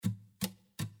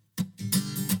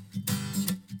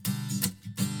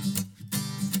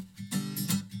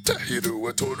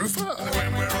Tahirua Toruwha.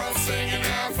 When we're all singing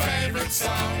our favourite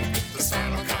song, the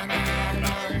sun will come out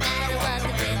no matter what the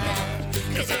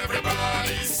weather. 'Cause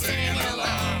everybody's singing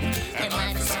along, and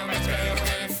life is so much better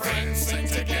when friends sing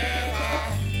together.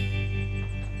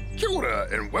 Kia ora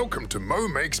and welcome to Mo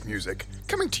Makes Music,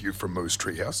 coming to you from Mo's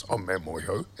Treehouse on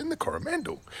Mamoiho in the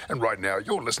Coromandel. And right now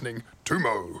you're listening to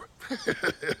Mo.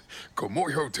 Ko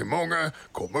moiho te maunga,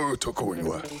 ko mo toko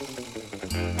ingoa.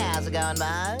 How's it going,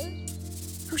 Mo?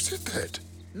 Who said that?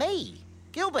 Me,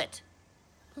 Gilbert.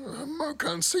 Mo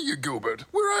can't see you, Gilbert.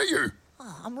 Where are you?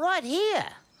 Oh, I'm right here.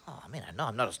 Oh, I know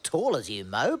I'm not as tall as you,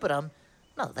 Mo, but I'm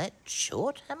not that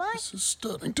short, am I? This is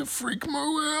starting to freak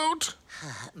Mo out.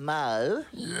 Mo,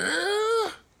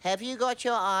 Yeah? have you got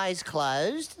your eyes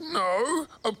closed? No?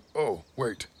 Oh,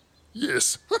 wait.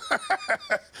 Yes.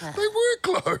 They were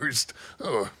closed.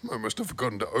 Oh, I must have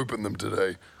forgotten to open them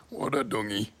today. What a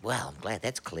dungy. Well, I'm glad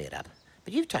that's cleared up.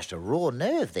 But you've touched a raw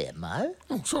nerve there, Mo.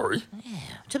 Oh, sorry. Yeah.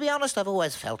 To be honest, I've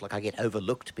always felt like I get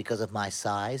overlooked because of my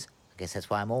size. I guess that's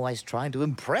why I'm always trying to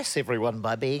impress everyone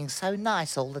by being so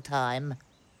nice all the time.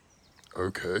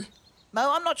 Okay.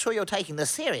 Mo, I'm not sure you're taking this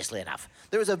seriously enough.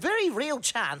 There is a very real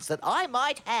chance that I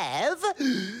might have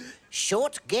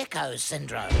short gecko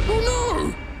syndrome.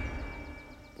 Oh, no!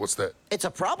 What's that? It's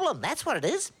a problem, that's what it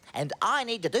is. And I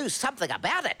need to do something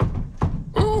about it.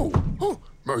 Oh,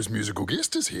 Mo's musical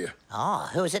guest is here. Oh,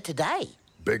 who is it today?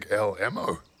 Big Al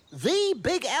Ammo. The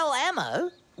Big Al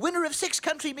Ammo, winner of 6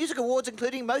 country music awards,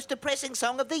 including Most Depressing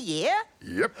Song of the Year?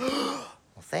 Yep. Well,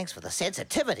 thanks for the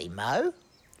sensitivity, Mo.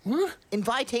 What?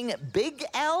 Inviting Big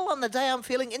Al on the day I'm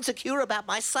feeling insecure about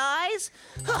my size?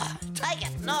 Take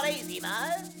it, not easy,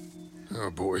 Mo. Oh,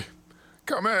 boy.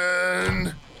 Come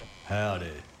in.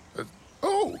 Howdy.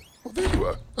 Oh, well, there you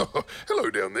are. Oh, hello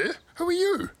down there. How are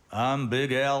you? I'm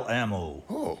Big Al Ammo.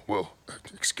 Oh, well,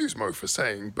 excuse Mo for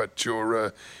saying, but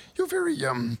you're very,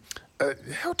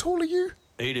 how tall are you?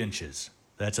 8 inches.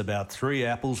 That's about 3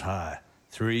 apples high.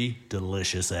 3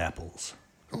 delicious apples.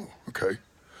 Oh, okay.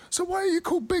 So why are you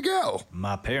called Big Al?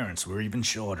 My parents were even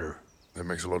shorter. That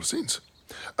makes a lot of sense.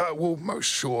 Well, most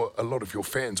sure a lot of your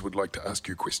fans would like to ask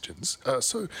you questions.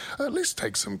 So let's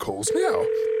take some calls now.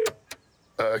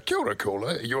 Kia ora,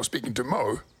 caller. You're speaking to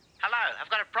Mo. Hello, I've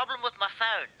got a problem with my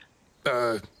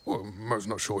phone. Well, Mo's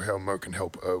not sure how Mo can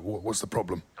help. What's the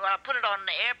problem? Well, I put it on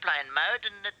airplane mode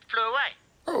and it flew away.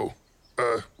 Oh,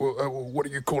 what are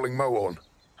you calling Mo on?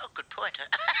 Oh, good point.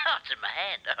 It's in my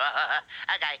hand.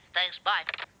 Okay, thanks, bye.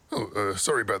 Oh,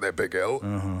 sorry about that, Big Al.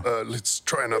 Let's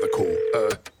try another call.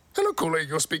 Hello, caller.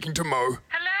 You're speaking to Mo.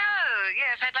 Hello,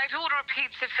 yes, I'd like to order a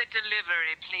pizza for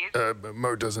delivery, please.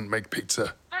 Mo doesn't make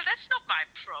pizza. Well, that's not my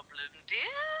problem, dear.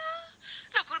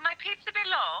 Look, will my pizza be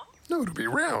long? No, it'll be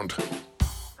round.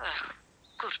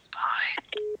 Goodbye.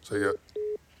 So,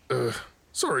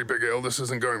 sorry, Big Al. This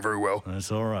isn't going very well. That's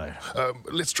all right.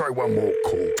 Let's try one more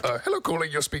call. Hello, caller.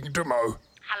 You're speaking to Mo.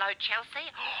 Hello,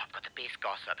 Chelsea. Oh, I've got the best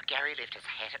gossip. Gary left his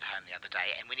hat at home the other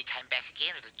day, and when he came back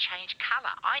again, it had changed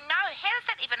colour. I know. How does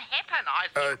that even happen?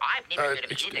 I've never heard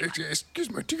of anything. Excuse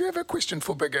me. Do you have a question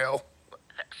for Big Al?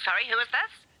 Sorry, who is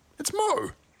this? It's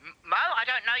Mo. Mo, I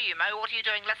don't know you, Mo. What are you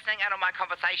doing listening in on my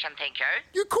conversation, thank you?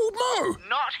 You called Mo.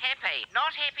 Not happy.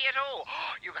 Not happy at all.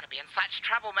 You're going to be in such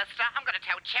trouble, mister. I'm going to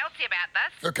tell Chelsea about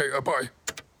this. Okay, bye.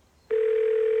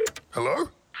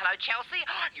 Hello? Hello, Chelsea.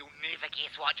 You'll never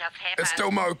guess what just happened. It's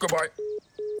still Mo. Goodbye.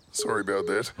 Sorry about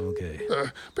that. Okay.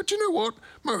 But you know what?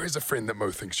 Mo has a friend that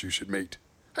Mo thinks you should meet.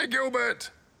 Hey, Gilbert.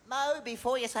 Mo,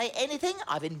 before you say anything,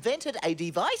 I've invented a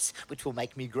device which will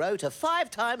make me grow to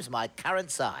 5 times my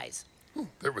current size.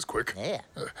 That was quick. Yeah.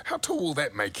 How tall will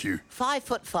that make you?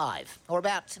 5'5", or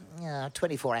about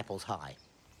 24 apples high.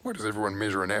 Why does everyone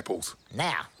measure in apples?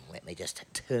 Now, let me just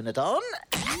turn it on.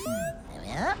 There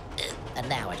we are. And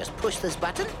now I just push this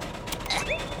button,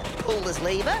 pull this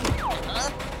lever,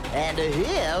 and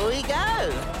here we go.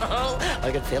 I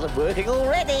can feel it working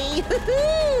already.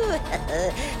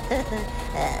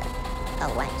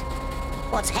 Oh, wait.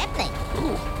 What's happening?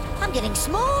 Ooh. I'm getting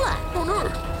smaller. Oh, no.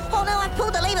 Oh, no, I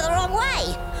pulled the lever the wrong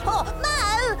way. Oh,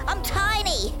 Mo, I'm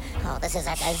tiny. Oh, this is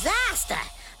a disaster.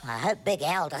 I hope Big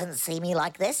Al doesn't see me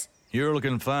like this. You're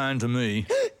looking fine to me.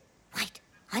 Wait,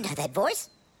 I know that voice.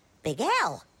 Big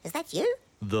Al, is that you?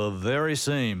 The very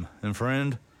same. And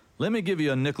friend, let me give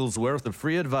you a nickel's worth of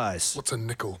free advice. What's a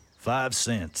nickel? 5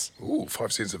 cents. Ooh,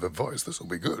 5 cents of advice. This'll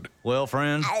be good. Well,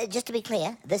 friend? Just to be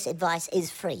clear, this advice is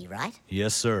free, right?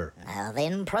 Yes, sir. Well,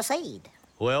 then proceed.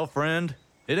 Well, friend,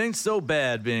 it ain't so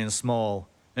bad being small.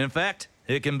 In fact,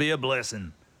 it can be a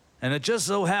blessing. And it just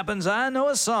so happens I know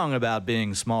a song about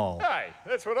being small. Hey,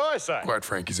 that's what I say. Quiet,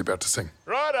 Frank. He's about to sing.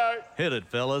 Righto. Hit it,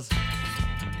 fellas.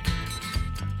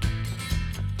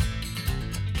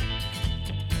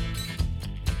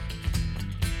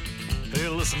 Hey,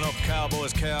 listen up,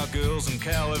 cowboys, cowgirls, and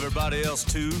cow everybody else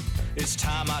too. It's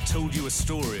time I told you a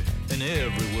story, and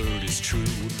every word is true.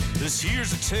 This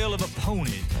here's a tale of a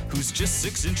pony who's just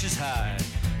 6 inches high.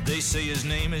 They say his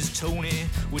name is Tony,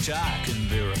 which I can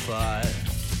verify.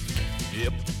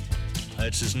 Yep,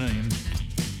 that's his name.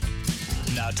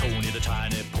 Now Tony the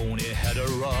tiny pony had a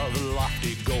rather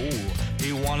lofty goal.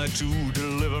 He wanted to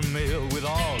deliver mail with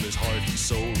all his heart and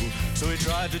soul. So he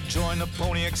tried to join the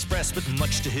Pony Express, but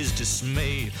much to his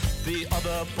dismay, the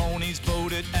other ponies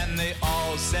voted and they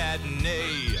all said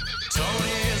nay.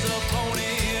 Tony is a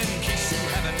pony, in case you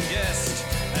haven't guessed,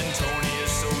 and Tony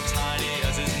is so tiny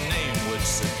as his name would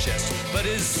suggest. But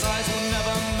his size will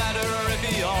never matter if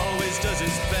he always does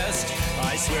his best.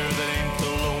 I swear that ain't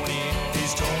baloney,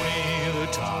 he's Tony the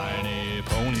tiny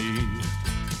pony.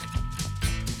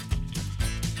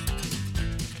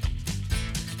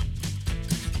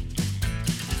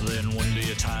 Then one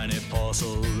day a tiny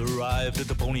parcel arrived at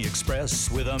the Pony Express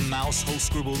with a mouse hole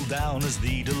scribbled down as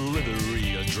the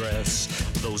delivery address.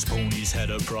 Those ponies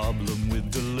had a problem with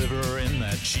delivering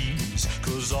that cheese,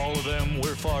 'cause all of them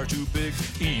were far too big,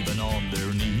 even on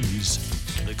their knees.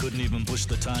 They couldn't even push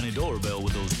the tiny doorbell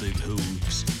with those big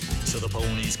hooves. So the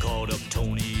ponies called up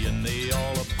Tony and they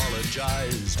all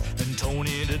apologized. And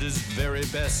Tony did his very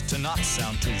best to not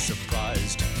sound too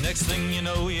surprised. Next thing you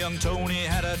know, young Tony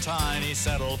had a tiny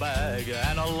saddlebag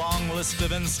and a long list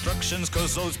of instructions,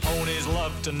 'cause those ponies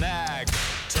love to nag.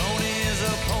 Tony is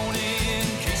a pony, in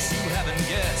case you haven't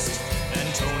guessed,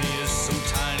 and Tony is so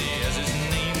tiny as his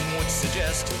name would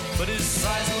suggest. But his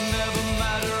size will never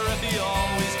matter if he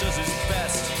always does his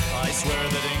best. I swear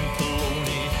that ain't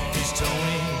baloney, he's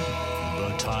Tony the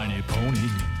tiny pony.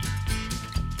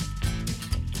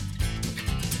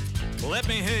 Let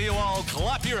me hear you all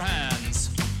clap your hands.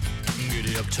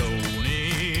 Giddy up,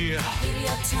 Tony. Giddy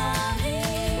up, Tony.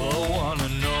 The one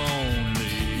and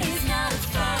only. He's not a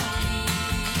phony.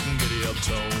 Giddy up,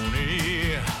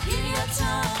 Tony. Giddy up,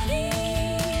 Tony.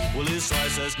 Well, his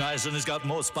slice is nice and he's got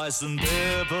more spice than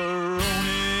pepperoni.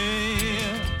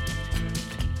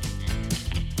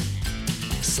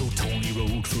 So Tony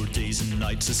rode for days and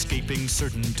nights, escaping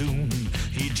certain doom.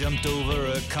 He jumped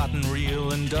over a cotton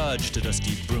reel and dodged a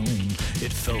dusty broom.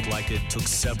 It felt like it took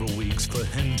several weeks for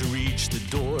him to reach the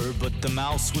door, but the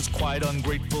mouse was quite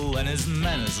ungrateful and his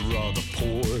manners rather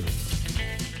poor.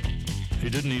 He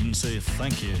didn't even say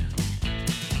thank you.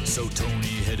 So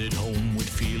Tony headed home with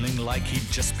feeling like he'd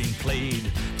just been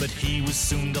played, but he was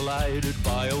soon delighted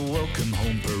by a welcome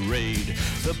home parade.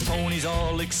 The ponies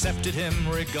all accepted him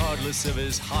regardless of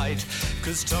his height,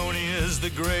 'cause Tony is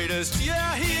the greatest,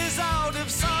 yeah, he is out of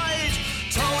sight.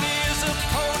 Tony is a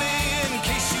pony, in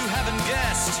case you haven't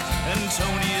guessed, and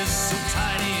Tony is so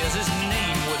tiny as his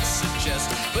name would suggest.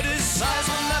 But his size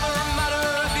will never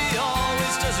matter if he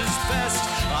always does his best.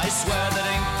 I swear that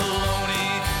ain't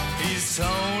baloney, he's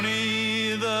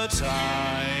Tony the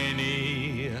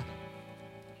tiny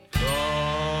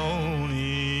pony.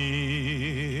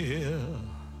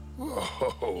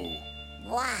 Whoa.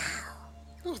 Wow.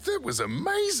 Oh, that was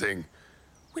amazing.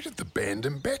 Where did the band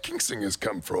and backing singers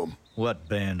come from? What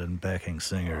band and backing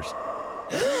singers?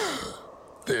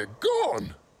 They're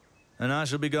gone. And I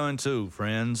shall be going too,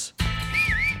 friends.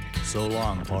 So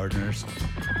long, partners.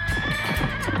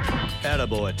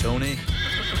 Attaboy, Tony.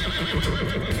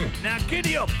 Now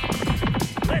giddy up.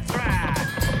 Let's ride.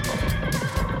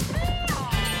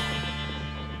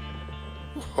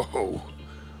 Oh,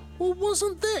 well,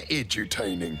 wasn't that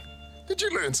edutaining? Did you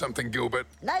learn something, Gilbert?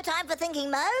 No time for thinking,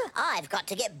 Mo. I've got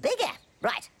to get bigger.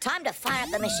 Right, time to fire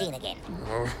up the machine again.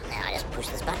 Now I just push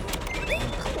this button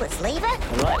and pull this lever.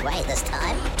 Right way this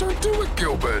time. Don't do it,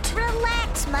 Gilbert.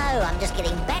 Relax, Mo. I'm just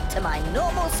getting back to my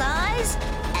normal size.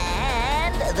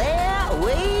 And there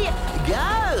we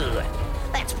go.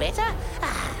 That's better.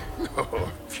 Ah,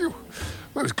 Oh, phew.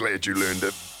 I was glad you learned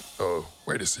it. Oh,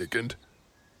 wait a second.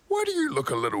 Why do you look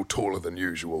a little taller than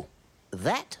usual?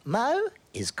 that, Mo,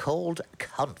 is called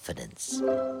confidence.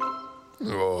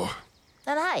 Oh,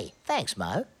 And hey, thanks,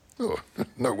 Mo. oh,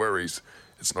 no worries.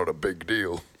 It's not a big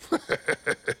deal.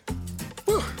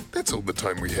 Well, that's all the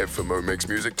time we have for Mo Makes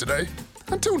Music today.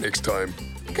 Until next time,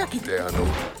 ka kite anō.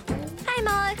 Hey,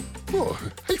 Mo. Oh,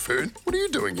 hey Fern, what are you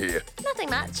doing here? Nothing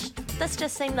much. This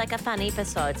just seemed like a fun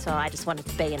episode, so I just wanted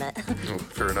to be in it. Oh,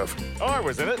 fair enough. I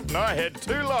was in it and I had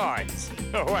 2 lines.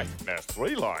 Oh, wait, now it's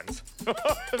 3 lines. Now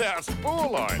it's 4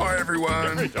 lines. Hi, everyone.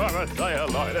 Every time I say a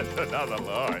line, it's another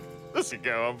line. This could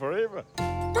go on forever.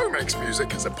 Mo Makes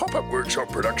Music is a pop-up workshop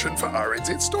production for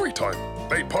RNZ Storytime,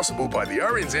 made possible by the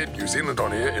RNZ New Zealand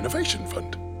On Air Innovation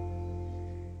Fund.